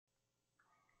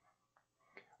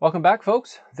Welcome back,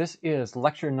 folks. This is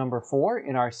lecture number 4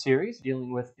 in our series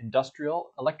dealing with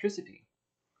industrial electricity.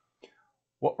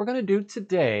 What we're going to do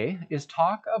today is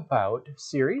talk about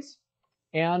series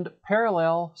and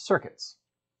parallel circuits.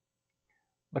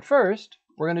 But first,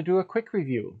 we're going to do a quick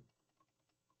review.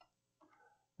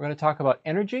 We're going to talk about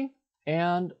energy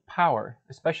and power,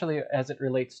 especially as it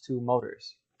relates to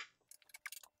motors.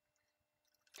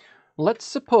 Let's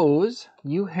suppose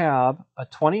you have a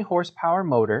 20 horsepower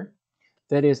motor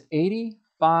that is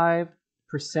 85%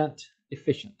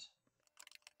 efficient.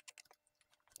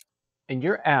 And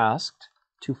you're asked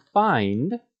to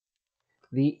find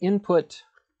the input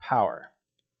power.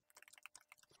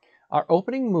 Our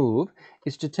opening move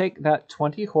is to take that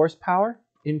 20 horsepower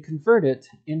and convert it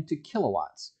into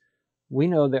kilowatts. We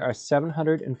know there are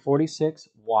 746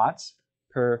 watts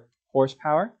per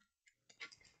horsepower,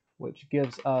 which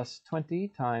gives us 20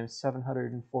 times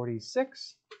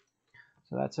 746.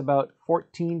 So that's about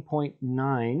 14.9.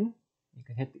 You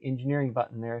can hit the engineering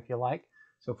button there if you like.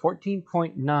 So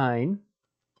 14.9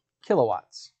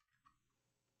 kilowatts.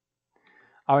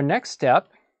 Our next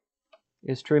step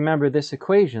is to remember this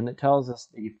equation that tells us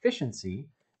the efficiency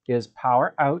is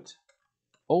power out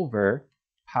over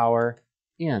power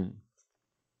in.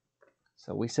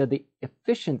 So we said the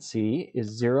efficiency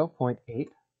is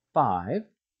 0.85.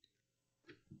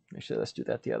 Actually, let's do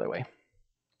that the other way.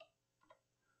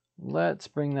 Let's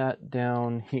bring that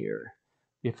down here.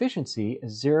 The efficiency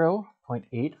is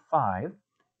 0.85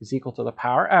 is equal to the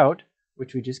power out,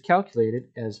 which we just calculated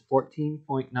as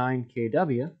 14.9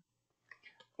 kW,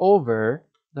 over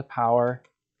the power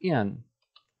in.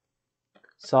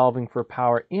 Solving for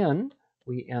power in,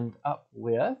 we end up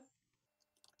with,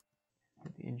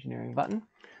 hit the engineering button,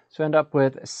 so end up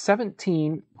with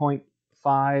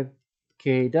 17.5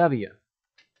 kW.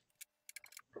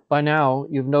 By now,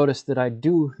 you've noticed that I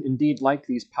do indeed like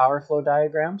these power flow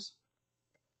diagrams.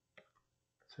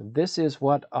 So this is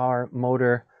what our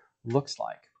motor looks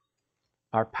like.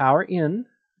 Our power in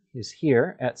is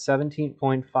here at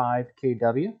 17.5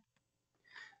 kW.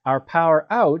 Our power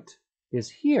out is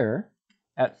here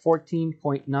at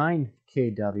 14.9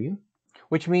 kW,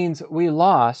 which means we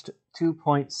lost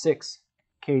 2.6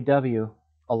 kW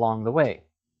along the way.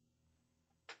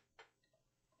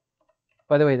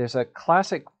 By the way, there's a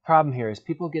classic problem here is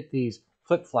people get these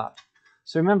flip-flopped.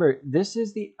 So remember, this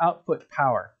is the output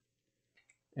power.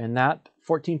 And that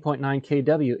 14.9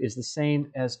 kW is the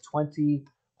same as 20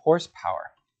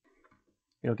 horsepower.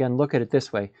 Again, look at it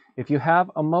this way. If you have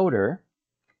a motor,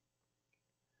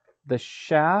 the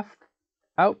shaft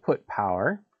output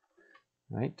power,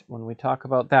 right? When we talk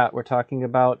about that, we're talking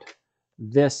about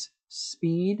this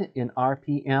speed in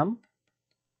RPM,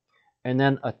 and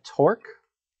then a torque,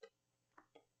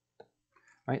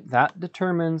 right? That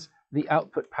determines the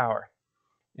output power.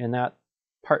 And that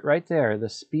part right there, the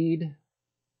speed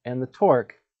and the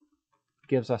torque,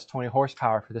 gives us 20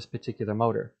 horsepower for this particular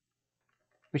motor.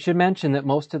 We should mention that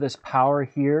most of this power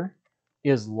here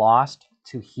is lost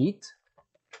to heat.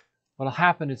 What will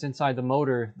happen is inside the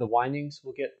motor, the windings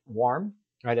will get warm,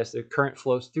 right? As the current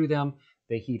flows through them,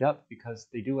 they heat up because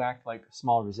they do act like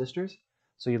small resistors.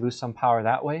 So you lose some power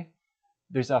that way.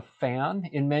 There's a fan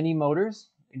in many motors,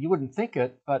 and you wouldn't think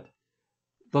it, but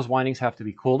those windings have to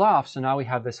be cooled off. So now we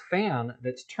have this fan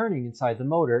that's turning inside the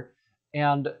motor,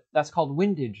 and that's called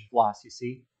windage loss, you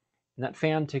see. And that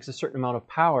fan takes a certain amount of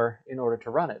power in order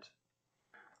to run it.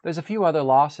 There's a few other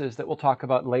losses that we'll talk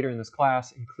about later in this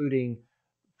class, including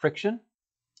friction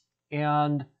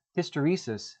and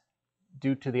hysteresis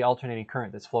due to the alternating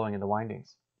current that's flowing in the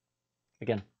windings.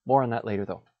 Again, more on that later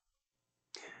though.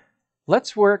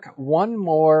 Let's work one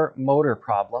more motor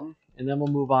problem, and then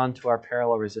we'll move on to our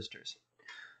parallel resistors.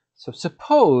 So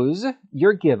suppose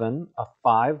you're given a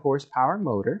 5 horsepower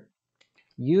motor.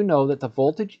 You know that the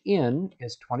voltage in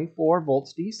is 24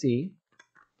 volts DC,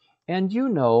 and you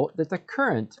know that the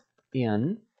current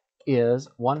in is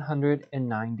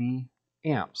 190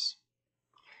 amps.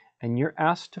 And you're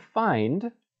asked to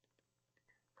find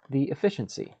the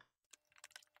efficiency.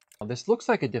 Now, this looks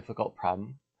like a difficult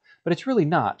problem, but it's really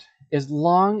not, as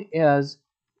long as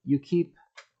you keep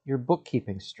your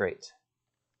bookkeeping straight.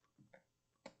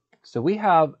 So we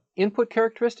have input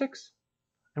characteristics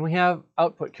and we have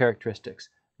output characteristics,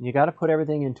 and you got to put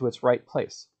everything into its right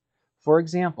place. For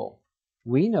example,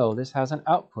 we know this has an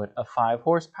output of 5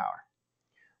 horsepower.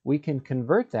 We can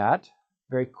convert that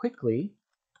very quickly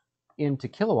into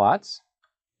kilowatts.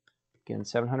 Again,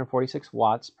 746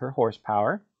 watts per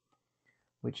horsepower,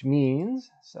 which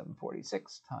means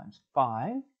 746 times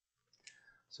 5.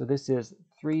 So this is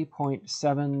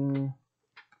 3.73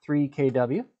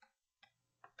 kW.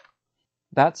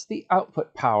 That's the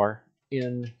output power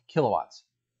in kilowatts.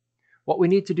 What we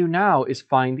need to do now is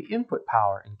find the input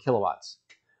power in kilowatts.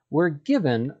 We're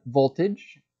given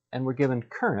voltage and we're given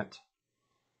current.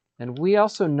 And we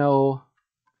also know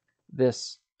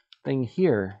this thing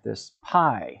here, this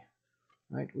pi,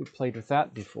 right? We played with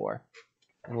that before.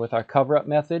 And with our cover-up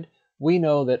method, we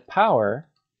know that power,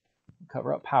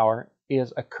 cover-up power,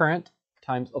 is a current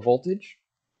times a voltage.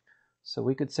 So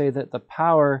we could say that the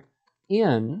power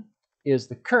in is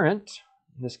the current,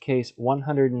 in this case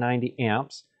 190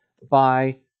 amps,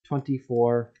 by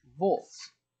 24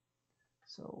 volts.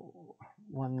 So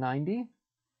 190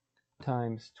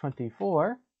 times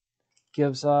 24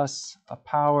 gives us a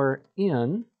power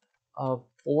in of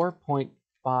 4.56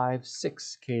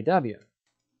 kW.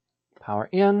 Power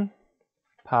in,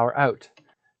 power out.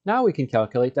 Now we can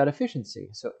calculate that efficiency.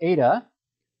 So eta,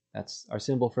 that's our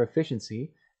symbol for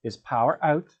efficiency, is power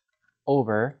out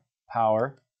over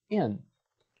power in.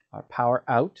 Our power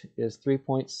out is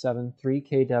 3.73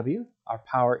 kW. Our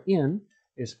power in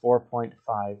is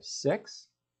 4.56.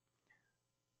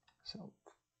 So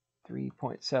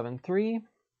 3.73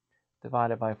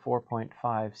 divided by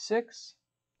 4.56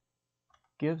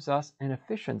 gives us an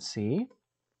efficiency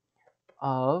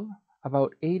of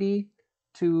about 82%.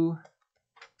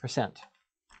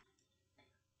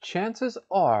 Chances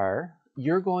are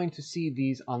you're going to see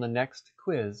these on the next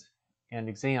quiz and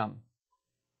exam.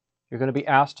 You're going to be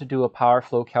asked to do a power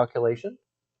flow calculation.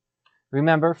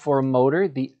 Remember, for a motor,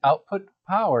 the output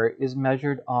power is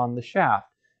measured on the shaft.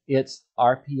 It's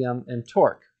RPM and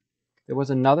torque. There was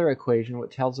another equation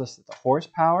which tells us that the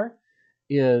horsepower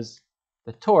is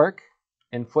the torque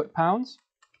in foot-pounds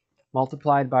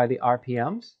multiplied by the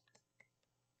RPMs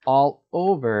all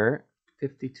over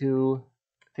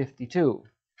 5252.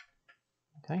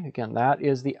 Okay, again, that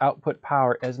is the output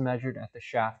power as measured at the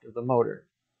shaft of the motor.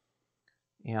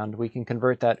 And we can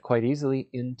convert that quite easily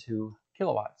into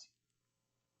kilowatts.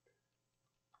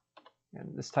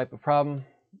 And this type of problem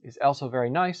is also very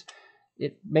nice.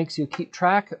 It makes you keep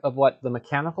track of what the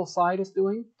mechanical side is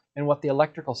doing and what the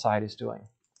electrical side is doing.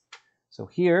 So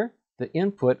here, the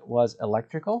input was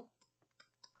electrical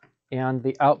and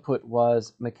the output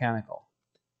was mechanical.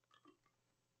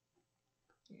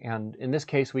 And in this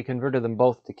case, we converted them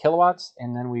both to kilowatts,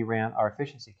 and then we ran our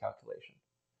efficiency calculation.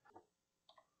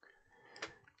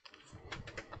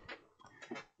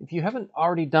 If you haven't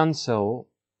already done so,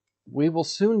 we will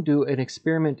soon do an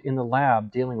experiment in the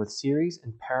lab dealing with series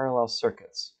and parallel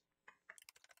circuits.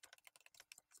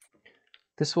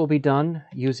 This will be done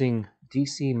using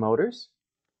DC motors.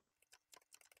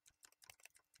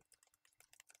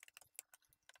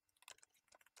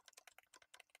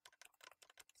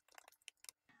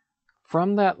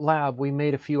 From that lab, we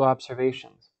made a few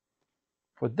observations.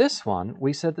 For this one,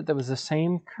 we said that there was the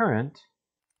same current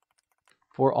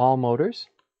for all motors.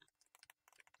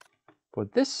 For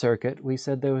this circuit, we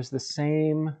said there was the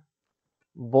same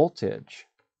voltage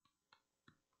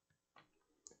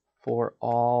for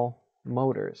all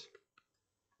motors.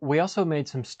 We also made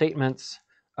some statements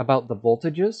about the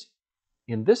voltages.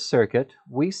 In this circuit,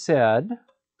 we said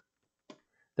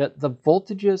that the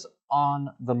voltages on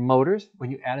the motors,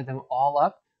 when you added them all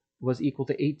up, was equal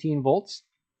to 18 volts.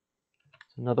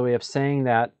 Another way of saying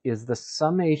that is the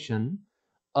summation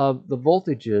of the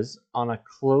voltages on a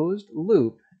closed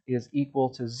loop is equal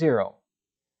to 0.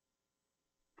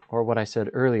 Or what I said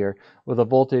earlier, where the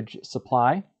voltage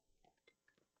supply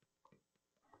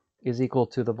is equal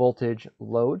to the voltage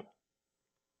load.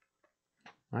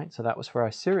 Right, so that was for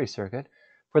our series circuit.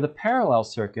 For the parallel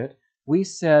circuit, we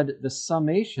said the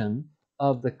summation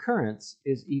of the currents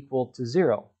is equal to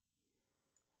 0.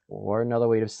 Or another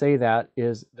way to say that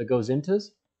is the goes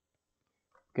intos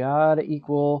gotta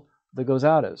equal the goes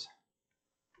outos.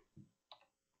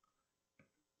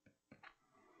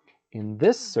 In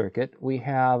this circuit, we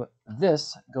have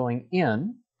this going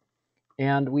in,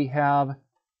 and we have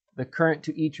the current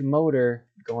to each motor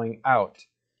going out.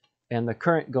 And the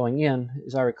current going in,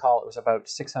 as I recall, it was about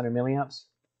 600 milliamps,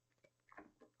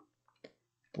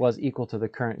 was equal to the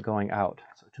current going out.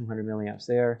 So 200 milliamps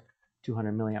there,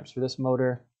 200 milliamps for this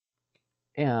motor,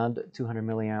 and 200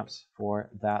 milliamps for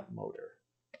that motor.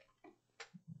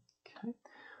 Okay.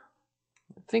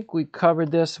 I think we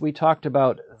covered this. We talked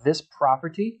about this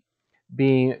property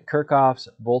being Kirchhoff's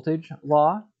voltage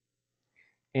law,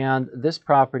 and this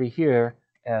property here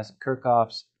as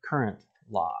Kirchhoff's current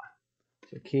law.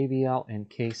 So KVL and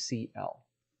KCL.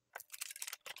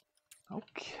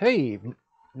 Okay,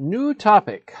 new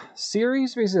topic,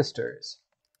 series resistors.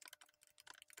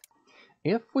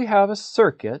 If we have a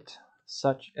circuit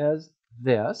such as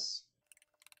this,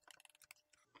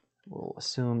 we'll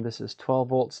assume this is 12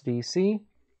 volts DC.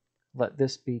 Let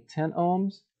this be 10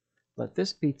 ohms. Let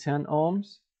this be 10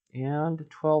 ohms and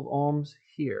 12 ohms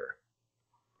here.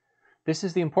 This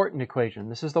is the important equation.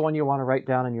 This is the one you want to write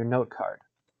down in your note card.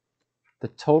 The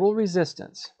total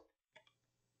resistance,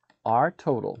 R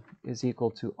total, is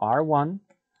equal to R1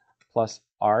 plus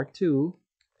R2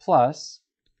 plus,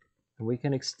 and we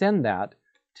can extend that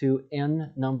to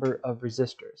n number of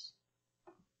resistors.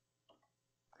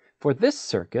 For this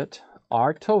circuit,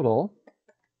 R total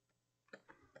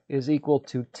is equal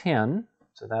to 10,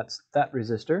 so that's that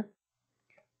resistor,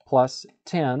 plus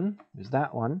 10 is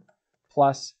that one,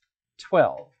 plus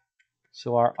 12.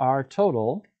 So our R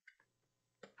total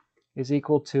is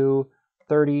equal to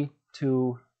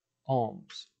 32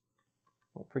 ohms.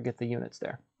 Don't forget the units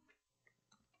there.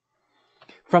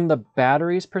 From the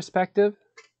battery's perspective,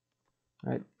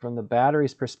 right? From the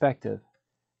battery's perspective,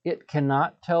 it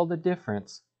cannot tell the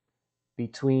difference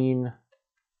between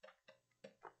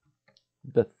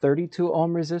the 32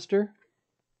 ohm resistor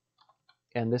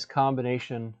and this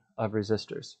combination of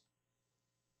resistors.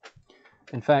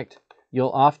 In fact, you'll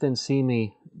often see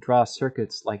me draw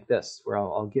circuits like this, where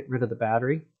I'll get rid of the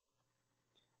battery,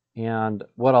 and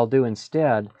what I'll do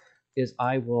instead is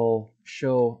I will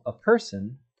show a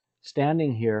person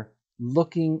standing here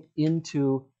looking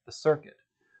into the circuit,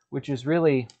 which is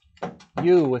really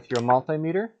you with your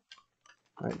multimeter.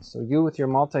 Right, so you with your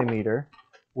multimeter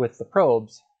with the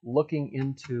probes looking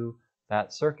into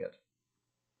that circuit.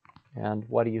 And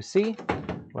what do you see?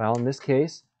 Well, in this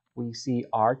case, we see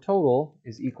R total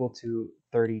is equal to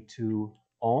 32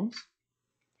 ohms.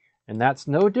 And that's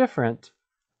no different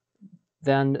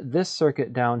than this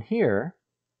circuit down here,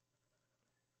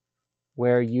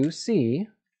 where you see,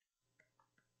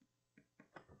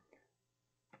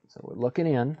 so we're looking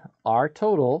in, R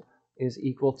total is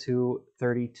equal to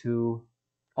 32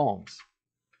 ohms.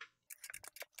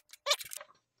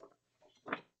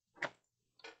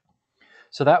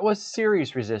 So that was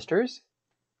series resistors,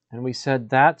 and we said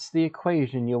that's the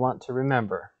equation you want to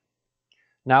remember.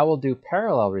 Now we'll do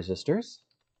parallel resistors.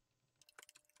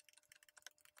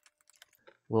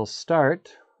 We'll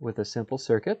start with a simple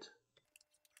circuit,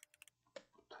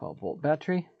 12-volt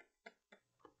battery,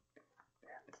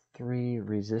 3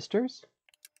 resistors.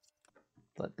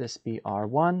 Let this be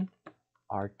R1,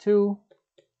 R2,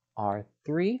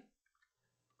 R3,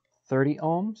 30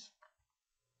 ohms,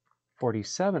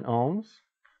 47 ohms,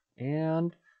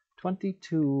 and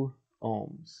 22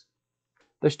 ohms.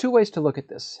 There's two ways to look at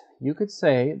this. You could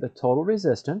say the total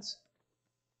resistance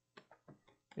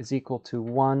is equal to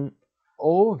 1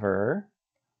 over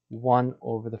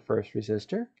the first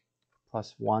resistor,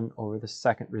 plus 1 over the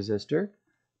second resistor,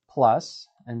 plus,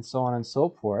 and so on and so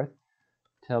forth,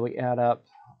 till we add up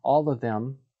all of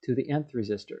them to the nth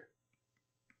resistor.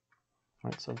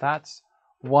 Right, so that's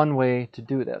one way to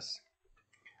do this.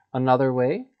 Another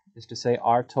way is to say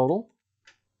R total,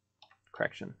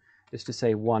 is to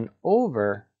say 1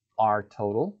 over R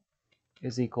total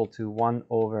is equal to 1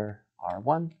 over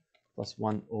R1 plus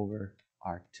 1 over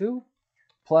R2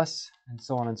 plus, and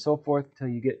so on and so forth till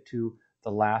you get to the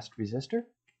last resistor.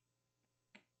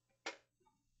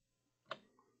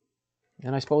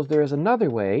 And I suppose there is another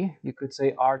way. You could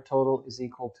say R total is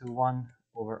equal to 1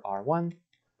 over R1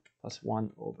 plus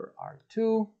 1 over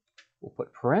R2. We'll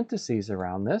put parentheses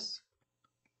around this.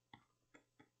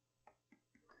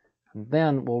 And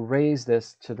then we'll raise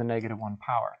this to the -1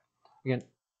 power. Again,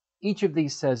 each of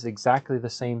these says exactly the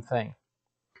same thing.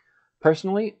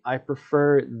 Personally, I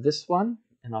prefer this one,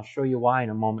 and I'll show you why in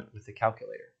a moment with the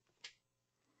calculator.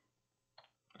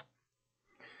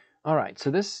 All right, so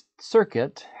this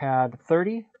circuit had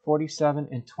 30, 47,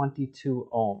 and 22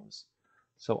 ohms.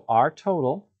 So our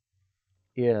total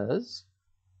is,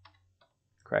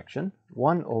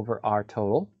 1 over R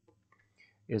total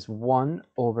is 1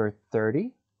 over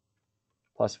 30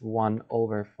 plus 1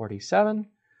 over 47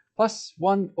 plus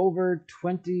 1 over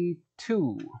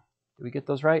 22. Did we get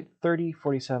those right? 30,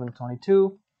 47,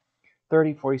 22.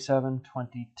 30, 47,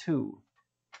 22.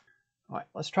 All right,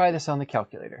 let's try this on the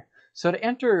calculator. So to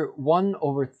enter 1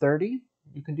 over 30,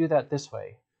 you can do that this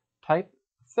way. Type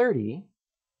 30,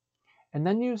 and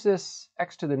then use this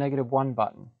x to the -1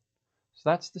 button. So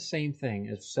that's the same thing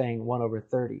as saying 1 over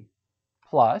 30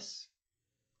 plus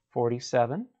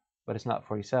 47, but it's not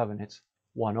 47, it's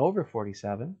 1 over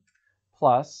 47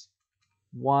 plus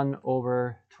 1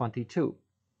 over 22.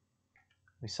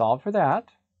 We solve for that.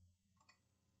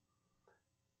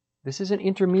 This is an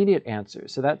intermediate answer,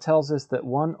 so that tells us that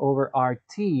 1 over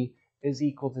RT is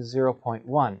equal to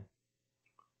 0.1.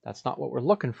 That's not what we're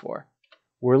looking for.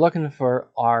 We're looking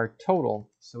for R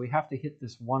total, so we have to hit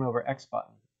this 1 over X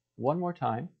button one more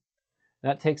time.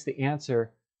 That takes the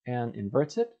answer and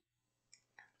inverts it,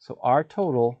 So our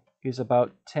total is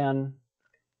about 10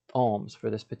 ohms for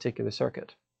this particular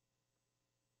circuit.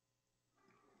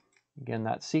 Again,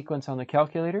 that sequence on the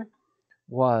calculator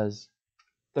was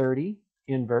 30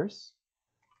 inverse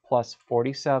plus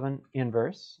 47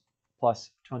 inverse plus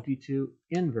 22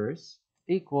 inverse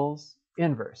equals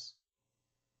inverse.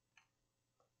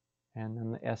 And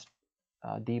then the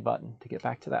SD button to get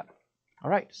back to that. All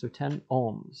right, so 10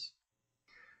 ohms.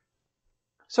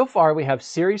 So far we have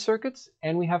series circuits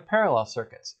and we have parallel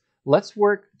circuits. Let's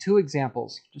work two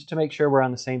examples just to make sure we're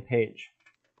on the same page.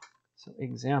 So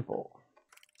example.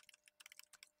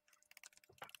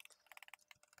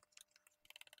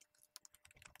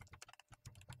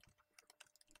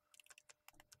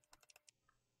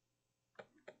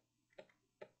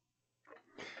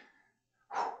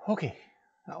 Okay,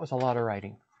 that was a lot of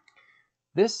writing.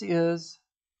 This is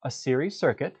a series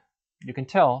circuit. You can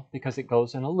tell because it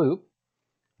goes in a loop,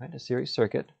 right? A series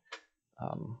circuit.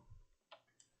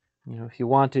 You know, if you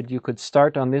wanted, you could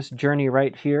start on this journey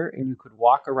right here and you could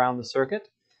walk around the circuit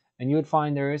and you would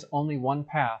find there is only one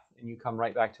path and you come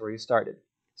right back to where you started.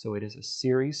 So it is a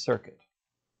series circuit.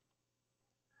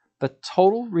 The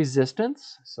total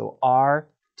resistance, so our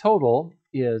total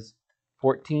is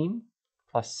 14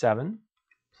 plus 7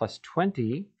 plus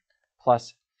 20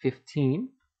 plus 15,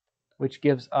 which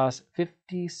gives us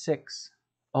 56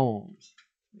 ohms.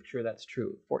 Make sure that's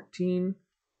true. 14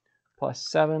 plus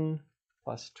 7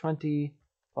 plus 20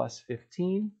 plus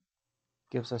 15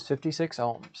 gives us 56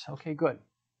 ohms. Okay, good.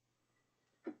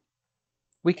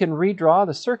 We can redraw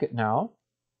the circuit now.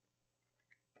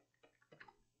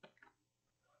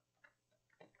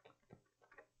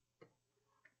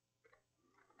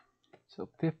 So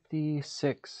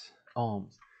 56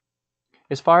 ohms.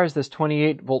 As far as this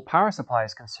 28-volt power supply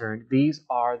is concerned, these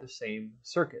are the same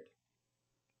circuit.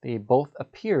 They both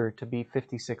appear to be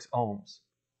 56 ohms.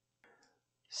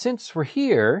 Since we're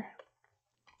here,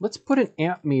 let's put an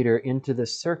amp meter into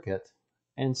this circuit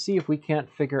and see if we can't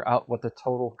figure out what the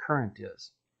total current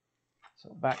is.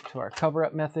 So back to our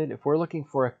cover-up method. If we're looking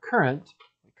for a current,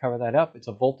 we cover that up. It's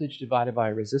a voltage divided by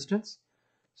resistance.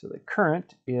 So the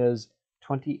current is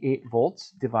 28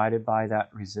 volts divided by that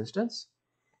resistance,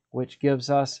 which gives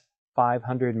us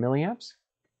 500 milliamps.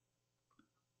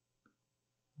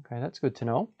 Okay, that's good to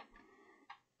know.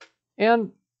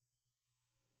 And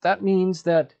that means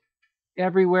that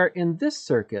everywhere in this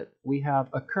circuit, we have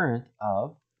a current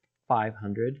of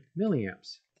 500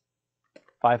 milliamps.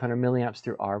 500 milliamps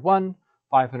through R1,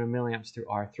 500 milliamps through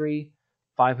R3,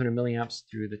 500 milliamps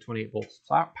through the 28 volts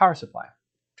power supply.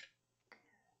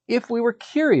 If we were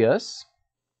curious,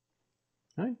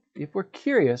 right,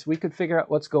 we could figure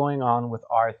out what's going on with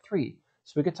R3.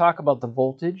 So we could talk about the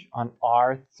voltage on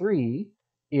R3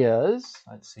 is,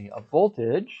 let's see, a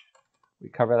voltage. We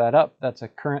cover that up. That's a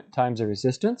current times a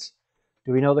resistance.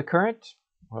 Do we know the current?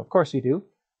 Well, of course we do.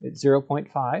 It's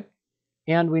 0.5.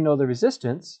 And we know the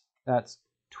resistance. That's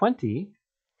 20,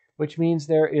 which means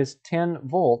there is 10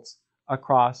 volts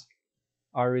across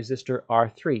our resistor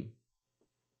R3.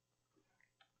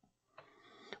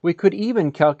 We could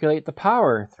even calculate the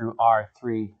power through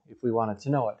R3 if we wanted to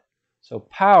know it. So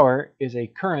power is a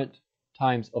current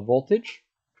times a voltage.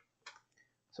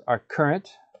 So our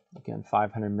current, again,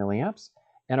 500 milliamps.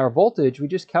 And our voltage, we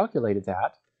just calculated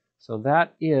that. So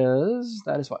that is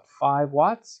what, 5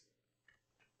 watts?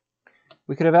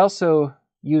 We could have also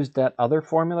used that other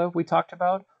formula we talked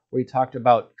about, where we talked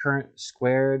about current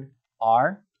squared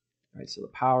R. Right, so the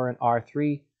power in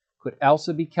R3 could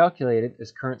also be calculated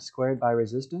as current squared by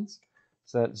resistance.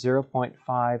 So that's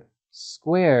 0.5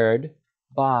 squared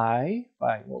by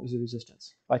what was the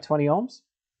resistance? By 20 ohms?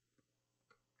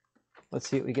 Let's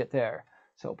see what we get there.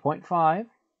 So 0.5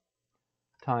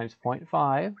 times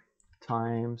 0.5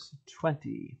 times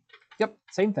 20. Yep,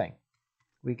 same thing.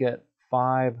 We get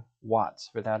 5 watts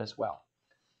for that as well.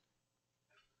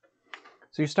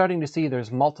 So you're starting to see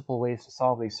there's multiple ways to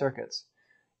solve these circuits.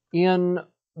 In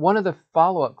one of the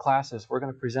follow-up classes, we're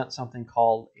going to present something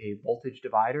called a voltage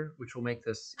divider, which will make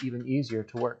this even easier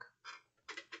to work.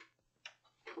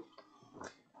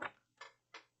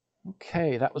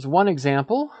 Okay, that was one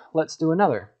example. Let's do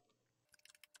another.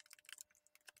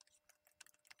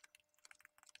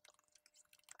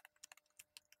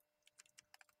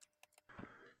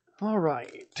 All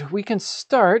right, we can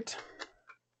start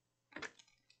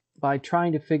by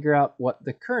trying to figure out what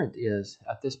the current is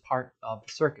at this part of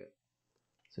the circuit.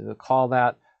 So we'll call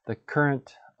that the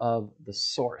current of the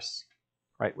source,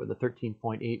 right, where the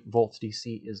 13.8 volts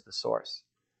DC is the source.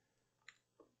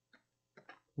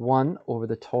 1 over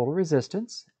the total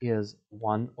resistance is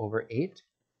 1 over 8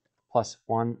 plus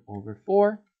 1 over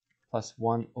 4 plus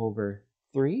 1 over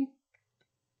 3.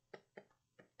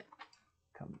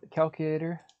 come to the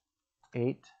calculator.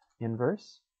 8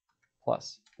 inverse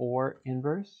plus 4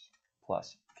 inverse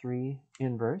plus 3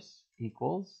 inverse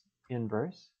equals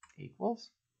inverse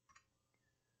equals.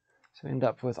 So we end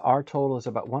up with our total is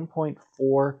about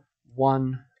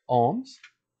 1.41 ohms.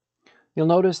 You'll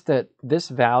notice that this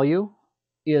value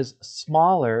is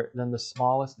smaller than the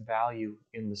smallest value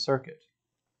in the circuit.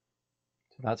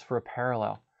 So that's for a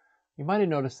parallel. You might have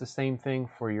noticed the same thing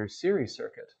for your series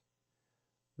circuit.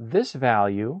 This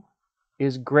value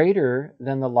is greater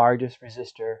than the largest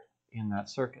resistor in that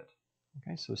circuit.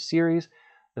 Okay, so series,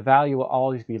 the value will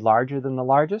always be larger than the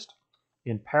largest.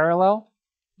 In parallel,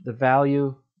 the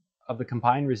value of the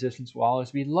combined resistance will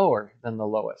always be lower than the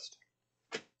lowest.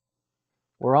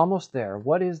 We're almost there.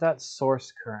 What is that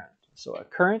source current? So a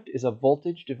current is a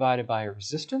voltage divided by a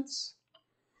resistance.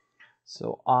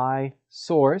 So I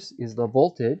source is the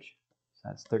voltage, so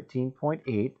that's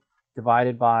 13.8,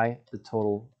 divided by the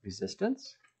total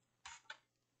resistance.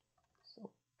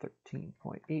 So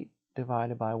 13.8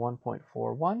 divided by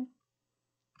 1.41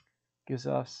 gives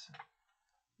us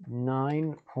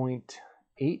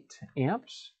 9.8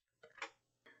 amps.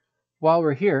 While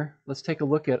we're here, let's take a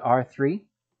look at R3.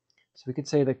 So we could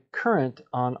say the current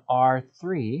on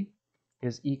R3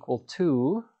 is equal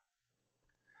to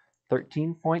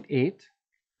 13.8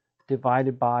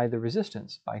 divided by the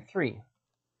resistance by 3.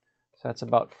 So that's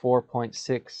about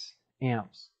 4.6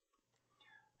 amps.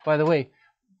 By the way,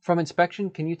 from inspection,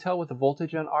 can you tell what the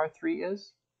voltage on R3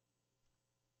 is?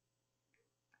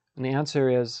 And the answer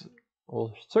is,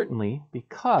 well, certainly,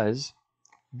 because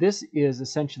this is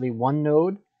essentially one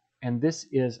node and this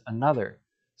is another.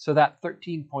 So that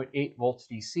 13.8 volts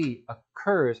DC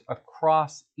occurs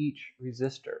across each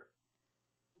resistor.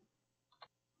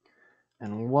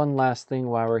 And one last thing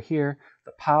while we're here,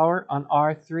 the power on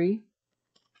R3,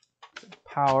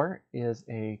 power is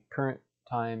a current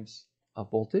times a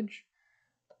voltage.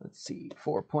 Let's see,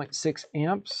 4.6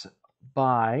 amps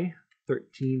by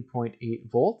 13.8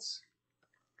 volts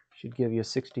should give you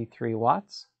 63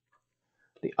 watts.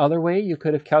 The other way you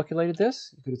could have calculated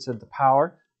this, you could have said the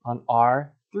power on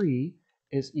R3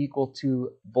 is equal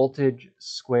to voltage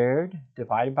squared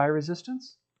divided by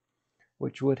resistance,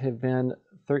 which would have been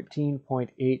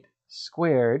 13.8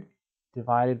 squared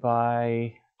divided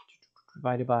by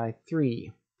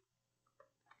 3.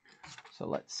 So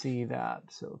let's see that.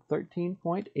 So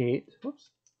 13.8,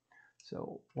 whoops.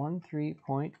 So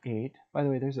 13.8, by the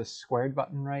way, there's a squared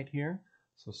button right here.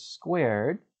 So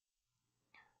squared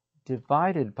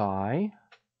divided by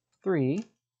 3,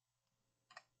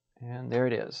 and there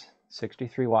it is,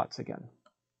 63 watts again.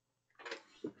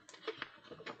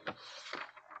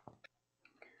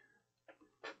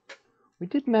 We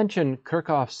did mention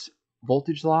Kirchhoff's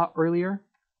voltage law earlier.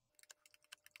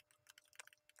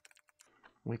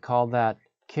 We call that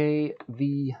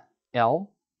KVL.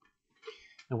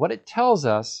 And what it tells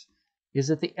us is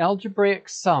that the algebraic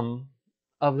sum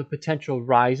of the potential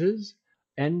rises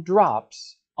and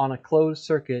drops on a closed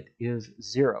circuit is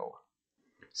 0.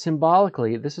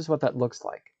 Symbolically, this is what that looks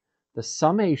like. The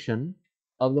summation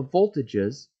of the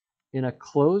voltages in a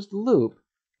closed loop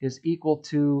is equal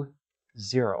to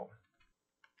 0.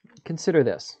 Consider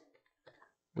this.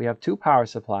 We have two power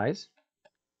supplies.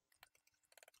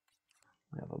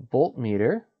 We have a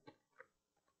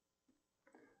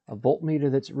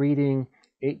voltmeter that's reading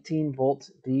 18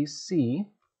 volts DC,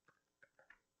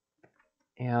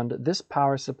 and this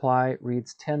power supply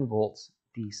reads 10 volts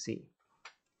DC.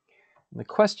 And the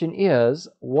question is,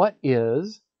 what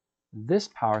is this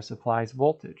power supply's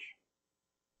voltage?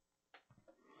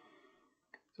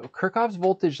 So Kirchhoff's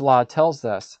voltage law tells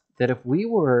us that if we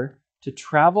were to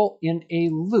travel in a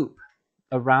loop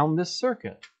around this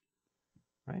circuit,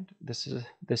 right? This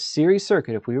series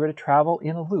circuit, if we were to travel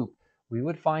in a loop, we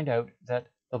would find out that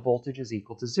the voltage is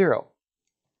equal to 0.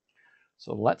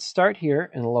 So let's start here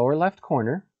in the lower left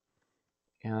corner,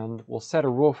 and we'll set a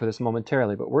rule for this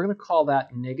momentarily, but we're going to call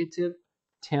that negative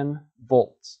 10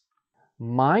 volts.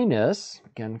 Minus,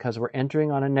 again, because we're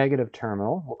entering on a negative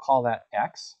terminal, we'll call that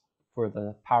X for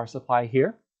the power supply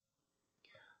here,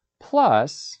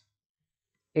 plus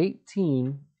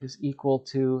 18 is equal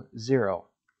to 0.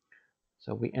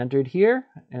 So we entered here,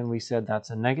 and we said that's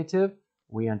a negative.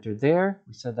 We entered there,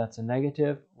 we said that's a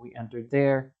negative. We entered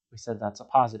there, we said that's a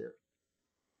positive.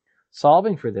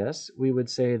 Solving for this, we would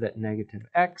say that negative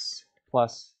X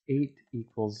plus 8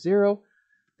 equals 0.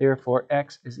 Therefore,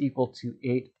 X is equal to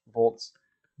 8 volts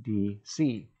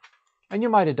DC. And you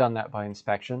might have done that by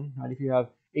inspection. Right? If you have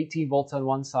 18 volts on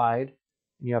one side,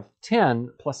 and you have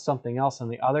 10 plus something else on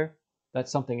the other, that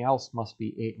something else must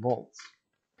be 8 volts.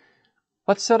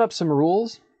 Let's set up some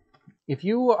rules. if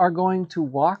you are going to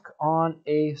walk on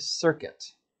a circuit,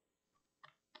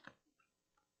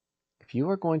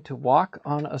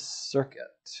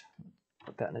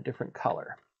 put that in a different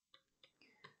color.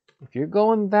 If you're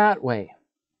going that way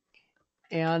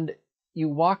and you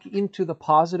walk into the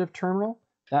positive terminal,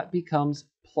 that becomes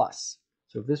plus.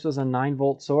 So if this was a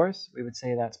 9-volt source, we would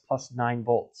say that's plus 9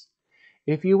 volts.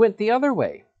 If you went the other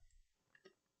way,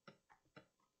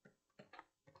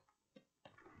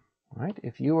 right?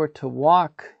 If you were to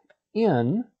walk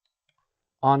in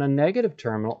on a negative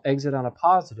terminal, exit on a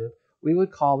positive, we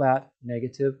would call that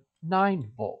negative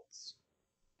 9 volts.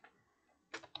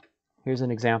 Here's an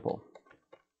example.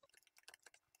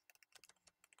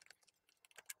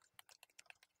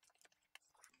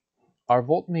 Our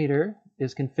voltmeter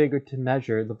is configured to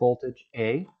measure the voltage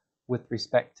A with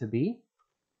respect to B.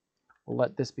 We'll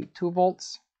let this be 2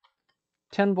 volts,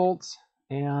 10 volts,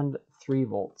 and 3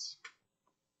 volts.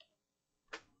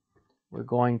 We're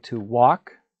going to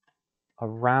walk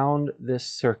around this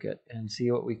circuit and see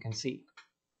what we can see.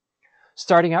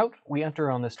 Starting out, we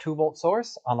enter on this 2-volt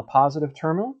source on the positive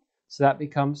terminal, so that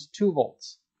becomes 2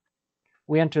 volts.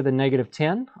 We enter the negative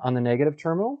 10 on the negative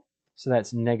terminal, so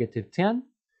that's negative 10.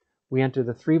 We enter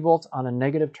the 3 volts on a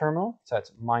negative terminal, so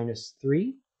that's minus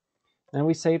 3. Then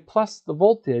we say plus the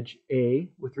voltage A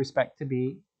with respect to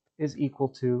B is equal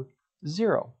to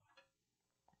 0.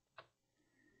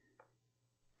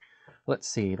 Let's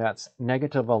see, that's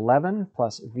negative 11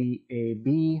 plus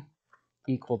VAB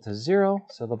equal to 0.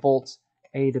 So the volts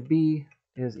A to B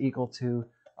is equal to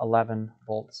 11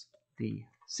 volts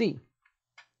DC.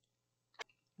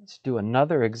 Let's do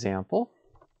another example.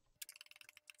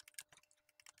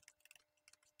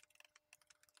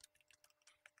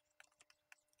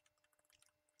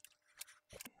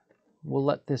 We'll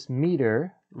let this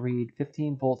meter read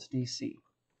 15 volts DC.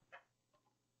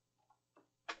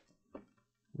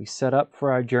 We set up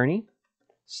for our journey,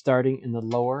 starting in the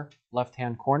lower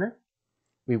left-hand corner.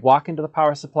 We walk into the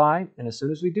power supply, and as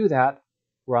soon as we do that,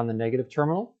 we're on the negative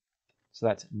terminal. So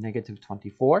that's negative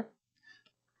 24,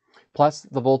 plus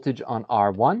the voltage on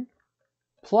R1,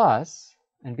 plus,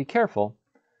 and be careful,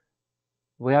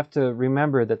 we have to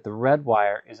remember that the red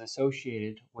wire is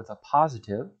associated with a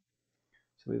positive.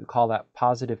 So we would call that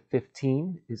positive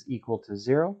 15 is equal to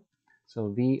 0.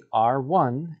 So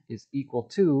VR1 is equal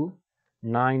to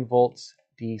 9 volts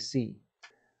DC.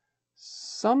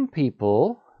 Some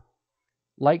people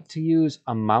like to use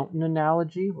a mountain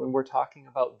analogy when we're talking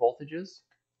about voltages.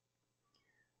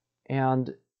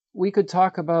 And we could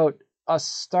talk about us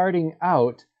starting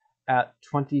out at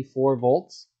 24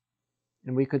 volts.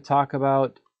 And we could talk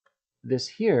about this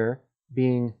here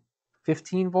being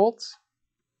 15 volts.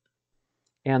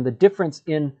 And the difference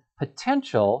in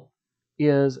potential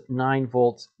is 9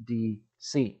 volts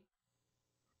DC.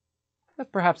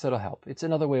 But perhaps that'll help. It's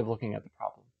another way of looking at the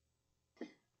problem.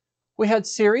 We had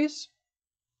series.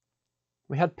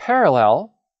 We had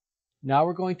parallel. Now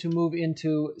we're going to move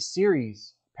into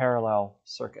series parallel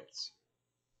circuits.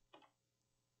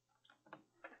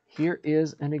 Here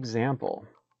is an example.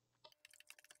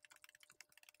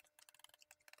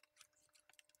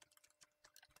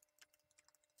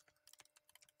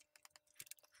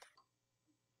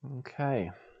 Okay.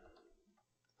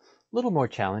 A little more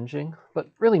challenging, but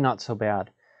really not so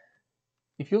bad.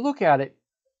 If you look at it,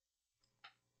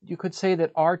 you could say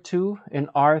that R2 and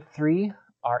R3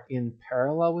 are in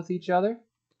parallel with each other.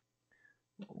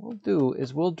 What we'll do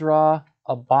is we'll draw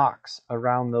a box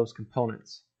around those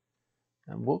components.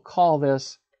 And we'll call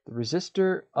this the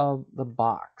resistor of the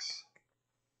box.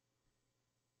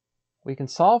 We can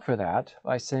solve for that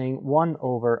by saying 1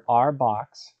 over R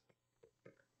box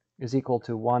is equal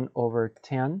to 1 over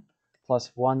 10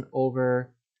 plus 1 over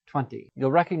 20.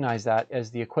 You'll recognize that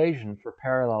as the equation for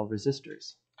parallel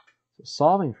resistors. So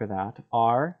solving for that,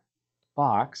 R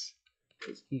box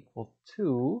is equal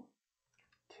to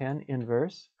 10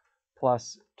 inverse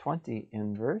plus 20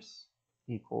 inverse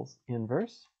equals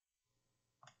inverse.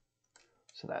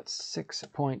 So that's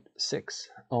 6.6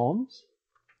 ohms.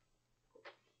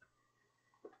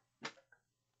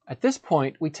 At this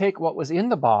point, we take what was in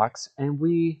the box and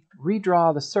we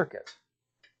redraw the circuit.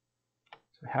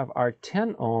 So we have our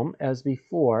 10 ohm as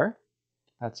before.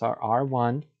 That's our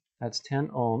R1. That's 10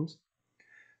 ohms.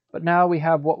 But now we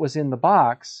have what was in the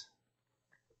box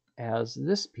as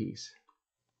this piece.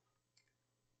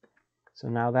 So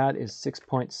now that is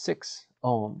 6.6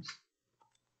 ohms.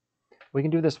 We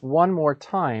can do this one more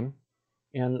time,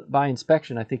 and by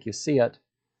inspection, I think you see it,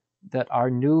 that our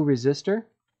new resistor,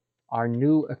 our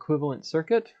new equivalent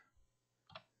circuit,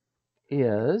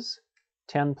 is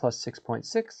 10 plus 6.6,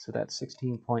 so that's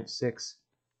 16.6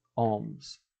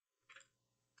 ohms.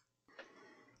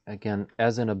 Again,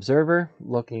 as an observer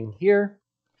looking here,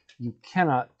 you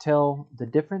cannot tell the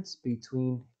difference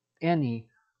between any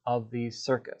of these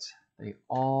circuits. They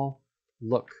all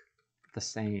look the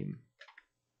same.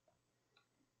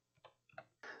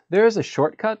 There is a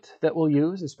shortcut that we'll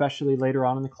use, especially later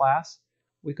on in the class.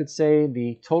 We could say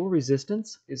the total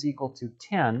resistance is equal to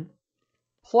 10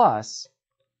 plus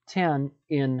 10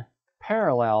 in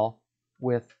parallel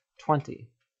with 20.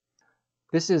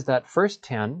 This is that first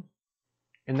 10,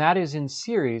 and that is in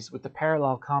series with the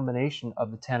parallel combination of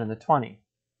the 10 and the 20.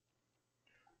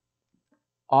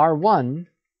 R1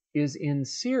 is in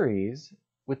series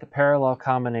with the parallel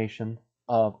combination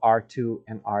of R2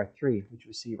 and R3, which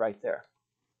we see right there.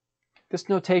 This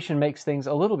notation makes things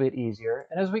a little bit easier,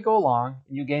 and as we go along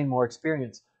and you gain more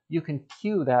experience, you can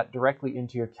cue that directly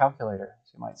into your calculator.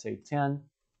 So you might say 10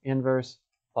 inverse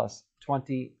plus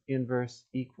 20 inverse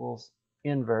equals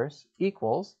inverse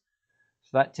equals.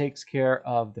 So that takes care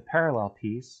of the parallel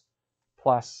piece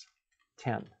plus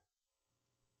 10.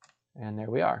 And there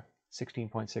we are,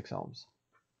 16.6 ohms.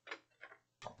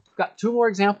 Got two more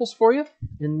examples for you,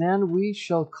 and then we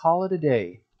shall call it a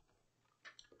day.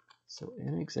 So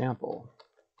an example.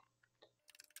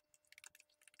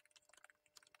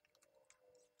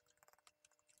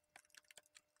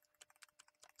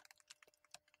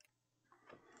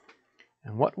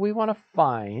 And what we want to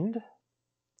find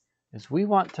is we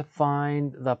want to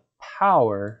find the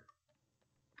power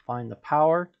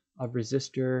of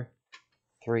resistor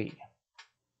 3.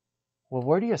 Well,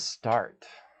 where do you start?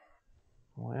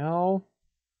 Well,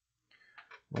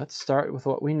 let's start with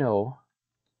what we know.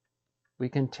 We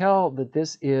can tell that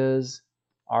this is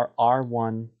our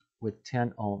R1 with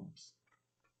 10 ohms.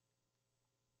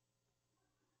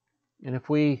 And if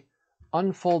we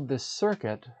unfold this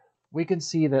circuit, we can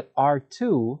see that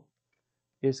R2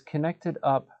 is connected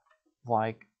up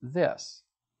like this.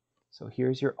 So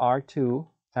here's your R2,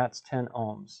 that's 10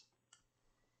 ohms.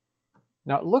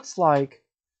 Now it looks like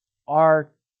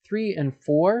R3 and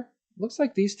 4, looks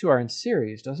like these two are in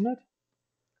series, doesn't it?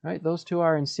 Right, those two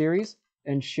are in series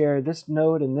and share this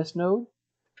node and this node.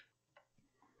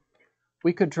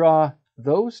 We could draw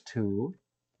those two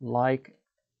like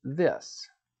this.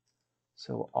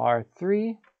 So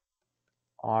R3,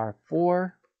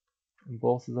 R4, and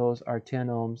both of those are 10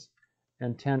 ohms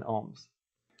and 10 ohms.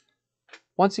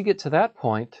 Once you get to that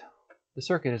point, the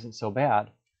circuit isn't so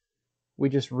bad. We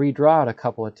just redraw it a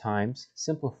couple of times,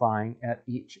 simplifying at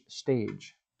each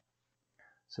stage.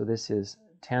 So this is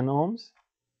 10 ohms,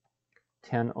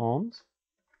 10 ohms,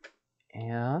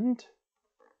 and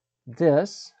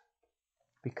this,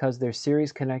 because they're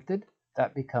series connected,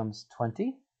 that becomes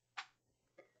 20.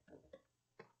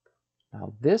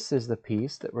 Now this is the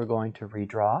piece that we're going to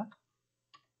redraw.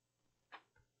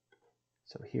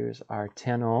 So here's our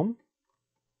 10 ohm.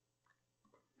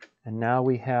 And now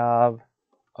we have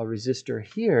a resistor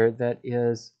here that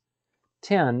is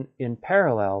 10 in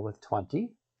parallel with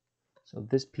 20. So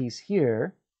this piece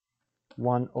here,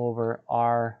 1 over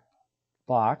R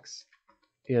box,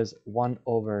 is 1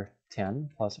 over 10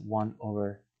 plus 1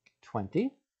 over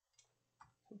 20.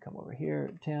 So come over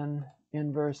here, 10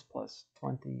 inverse plus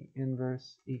 20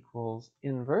 inverse equals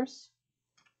inverse.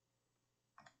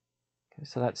 Okay,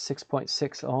 so that's 6.6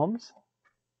 ohms.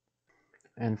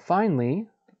 And finally,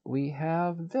 we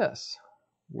have this,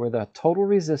 where the total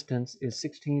resistance is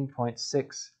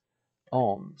 16.6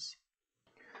 ohms.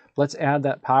 Let's add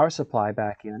that power supply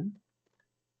back in.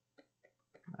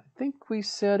 I think we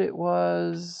said it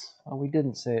was, oh, we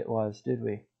didn't say it was, did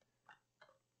we?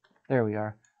 There we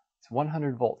are. It's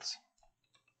 100 volts.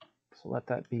 So let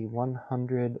that be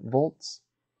 100 volts.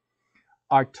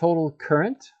 Our total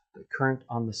current, the current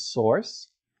on the source,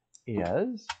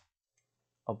 is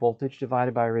a voltage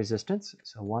divided by resistance.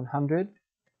 So 100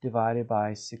 divided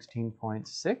by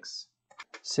 16.6,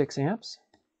 6 amps.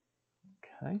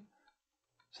 Okay.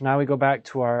 So now we go back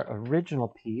to our original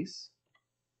piece,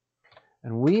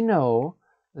 and we know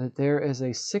that there is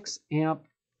a 6 amp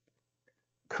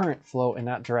current flow in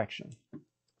that direction.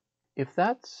 If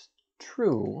that's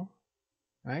true,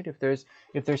 right, if there's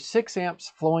 6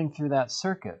 amps flowing through that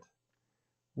circuit,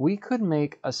 we could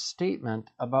make a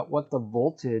statement about what the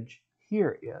voltage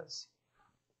here is.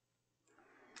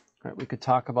 Right, we could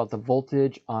talk about the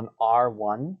voltage on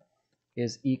R1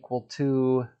 is equal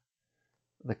to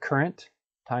the current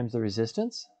times the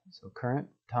resistance. So current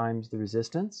times the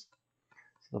resistance.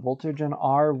 So the voltage on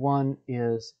R1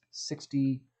 is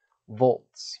 60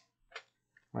 volts.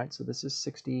 Right, so this is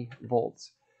 60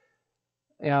 volts.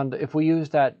 And if we use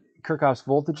that Kirchhoff's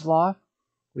voltage law,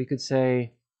 we could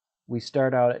say we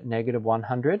start out at negative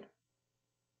 100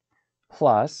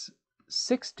 plus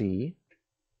 60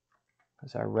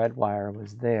 because our red wire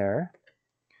was there,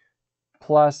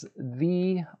 plus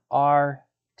VR2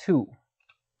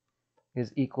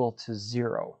 is equal to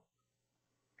 0.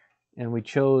 And we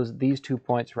chose these 2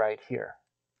 points right here.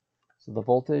 So the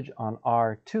voltage on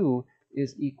R2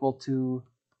 is equal to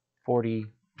 40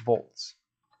 volts.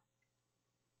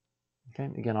 Okay,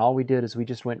 again, all we did is we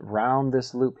just went round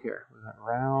this loop here. We went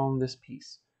round this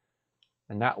piece.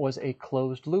 And that was a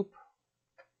closed loop.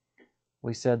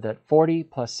 We said that 40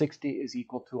 plus 60 is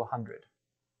equal to 100.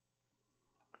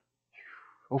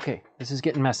 Okay, this is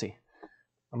getting messy.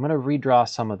 I'm going to redraw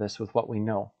some of this with what we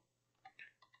know.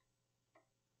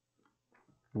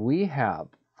 We have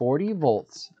 40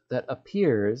 volts that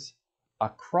appears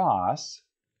across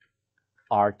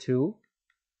R2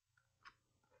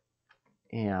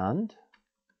 and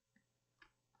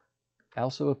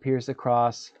also appears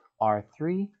across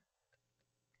R3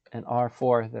 and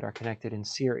R4 that are connected in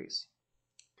series.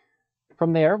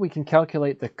 From there, we can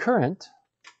calculate the current.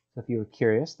 So if you were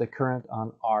curious, the current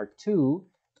on R2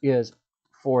 is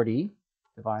 40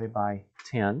 divided by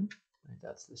 10.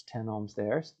 That's this 10 ohms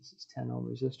there. So this is 10 ohm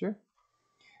resistor.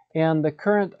 And the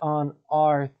current on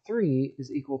R3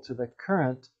 is equal to the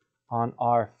current on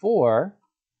R4,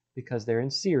 because they're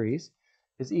in series,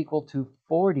 is equal to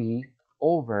 40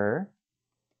 over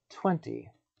 20.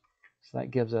 So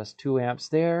that gives us 2 amps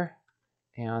there,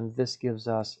 and this gives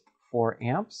us 4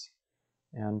 amps.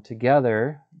 And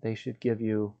together, they should give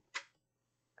you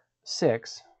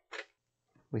 6.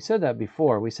 We said that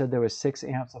before. We said there was 6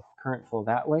 amps of current flow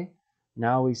that way.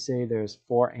 Now we say there's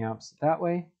 4 amps that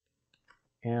way,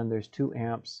 and there's 2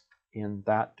 amps in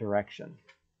that direction.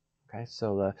 Okay,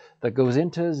 so the goes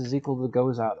intos is equal to the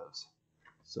goes outos.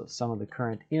 So sum of the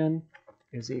current in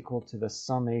is equal to the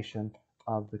summation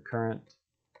of the current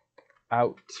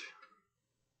out.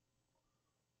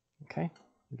 Okay,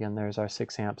 again, there's our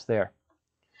 6 amps there.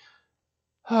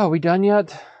 Oh, are we done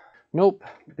yet? Nope,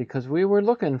 because we were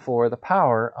looking for the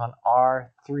power on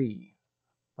R3.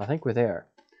 I think we're there.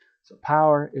 So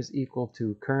power is equal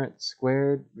to current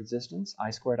squared resistance,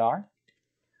 I squared R.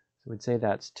 So we'd say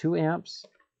that's 2 amps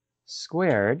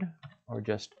squared, or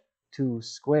just 2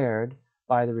 squared,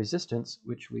 by the resistance,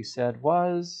 which we said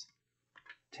was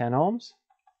 10 ohms.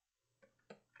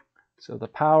 So the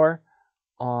power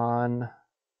on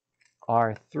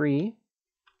R3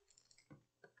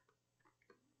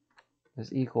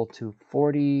 is equal to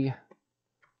 40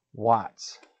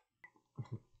 watts.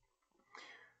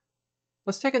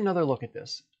 Let's take another look at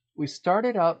this. We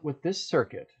started out with this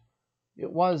circuit.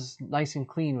 It was nice and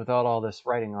clean without all this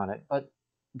writing on it, but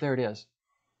there it is.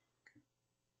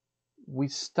 We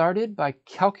started by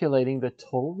calculating the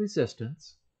total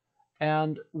resistance,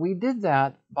 and we did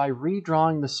that by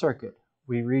redrawing the circuit.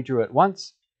 We redrew it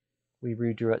once, we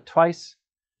redrew it twice,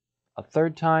 a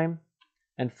third time,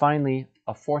 and finally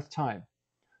a fourth time.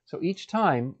 So each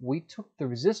time we took the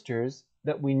resistors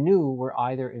that we knew were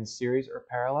either in series or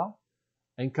parallel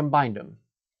and combined them.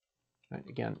 Right?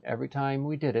 Again, every time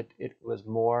we did it, it was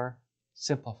more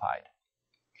simplified.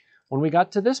 When we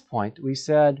got to this point, we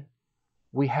said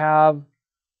we have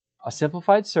a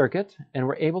simplified circuit and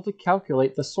we're able to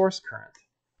calculate the source current.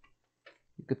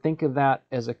 You could think of that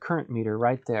as a current meter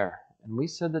right there. And we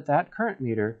said that that current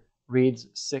meter reads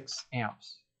 6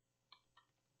 amps.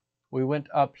 We went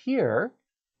up here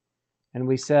and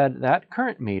we said that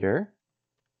current meter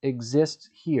exists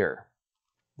here.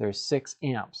 There's 6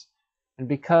 amps. And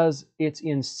because it's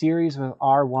in series with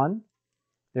R1,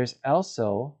 there's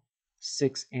also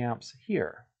 6 amps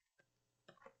here.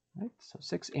 Right? So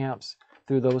 6 amps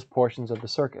through those portions of the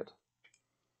circuit.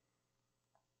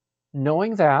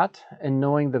 Knowing that and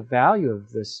knowing the value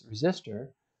of this resistor,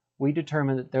 we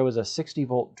determined that there was a 60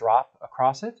 volt drop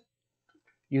across it.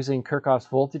 Using Kirchhoff's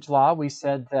voltage law, we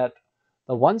said that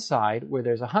the one side where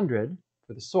there's 100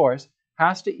 for the source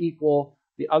has to equal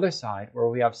the other side where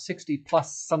we have 60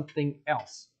 plus something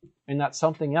else. And that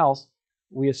something else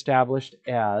we established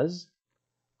as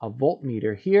a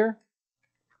voltmeter here.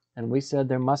 And we said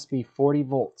there must be 40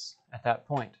 volts at that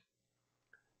point.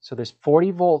 So there's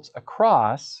 40 volts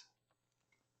across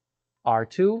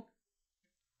R2.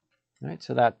 Right?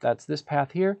 So that's this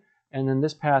path here. And then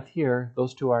this path here,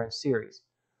 those two are in series.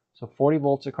 So 40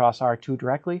 volts across R2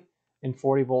 directly and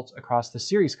 40 volts across the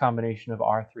series combination of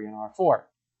R3 and R4.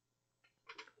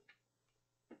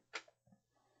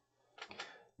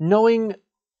 Knowing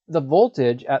the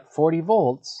voltage at 40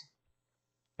 volts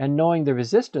and knowing the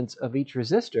resistance of each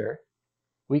resistor,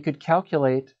 we could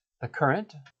calculate the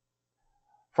current.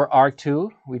 For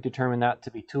R2, we determined that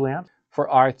to be 2 amps. For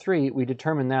R3, we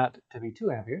determined that to be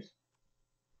 2 amperes.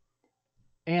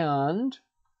 And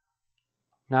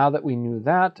now that we knew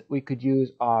that, we could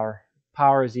use our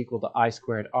power is equal to I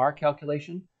squared R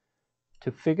calculation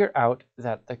to figure out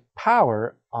that the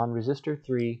power on resistor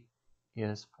 3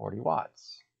 is 40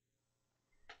 watts.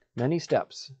 Many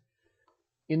steps.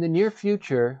 In the near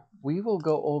future, we will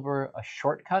go over a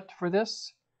shortcut for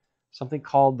this, something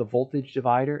called the voltage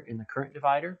divider in the current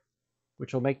divider,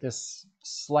 which will make this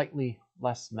slightly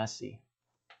less messy.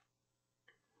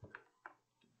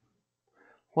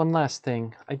 One last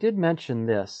thing, I did mention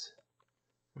this.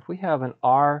 If we have an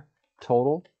R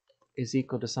total is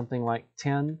equal to something like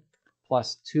 10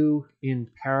 plus 2 in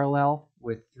parallel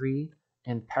with 3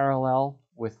 in parallel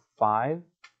with 5,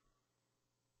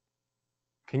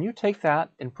 can you take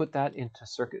that and put that into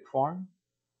circuit form?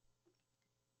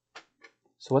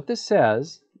 So what this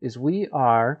says is we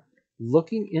are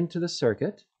looking into the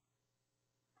circuit.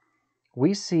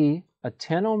 We see a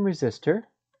 10 ohm resistor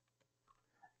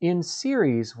in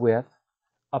series with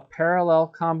a parallel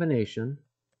combination,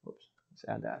 oops, let's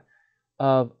add that,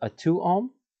 of a 2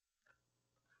 ohm,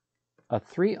 a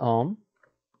 3 ohm,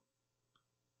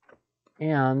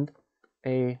 and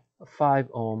a 5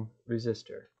 ohm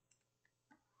resistor.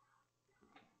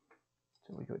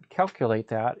 So we could calculate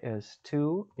that as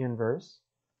 2 inverse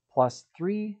plus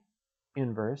 3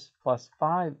 inverse plus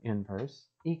 5 inverse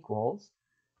equals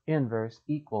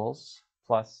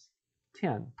plus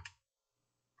 10.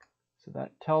 So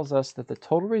that tells us that the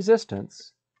total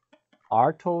resistance,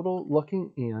 our total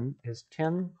looking in, is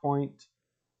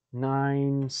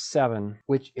 10.97,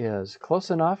 which is close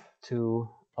enough to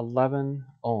 11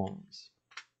 ohms.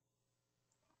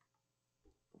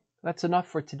 That's enough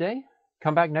for today.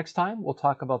 Come back next time. We'll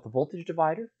talk about the voltage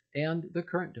divider and the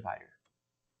current divider.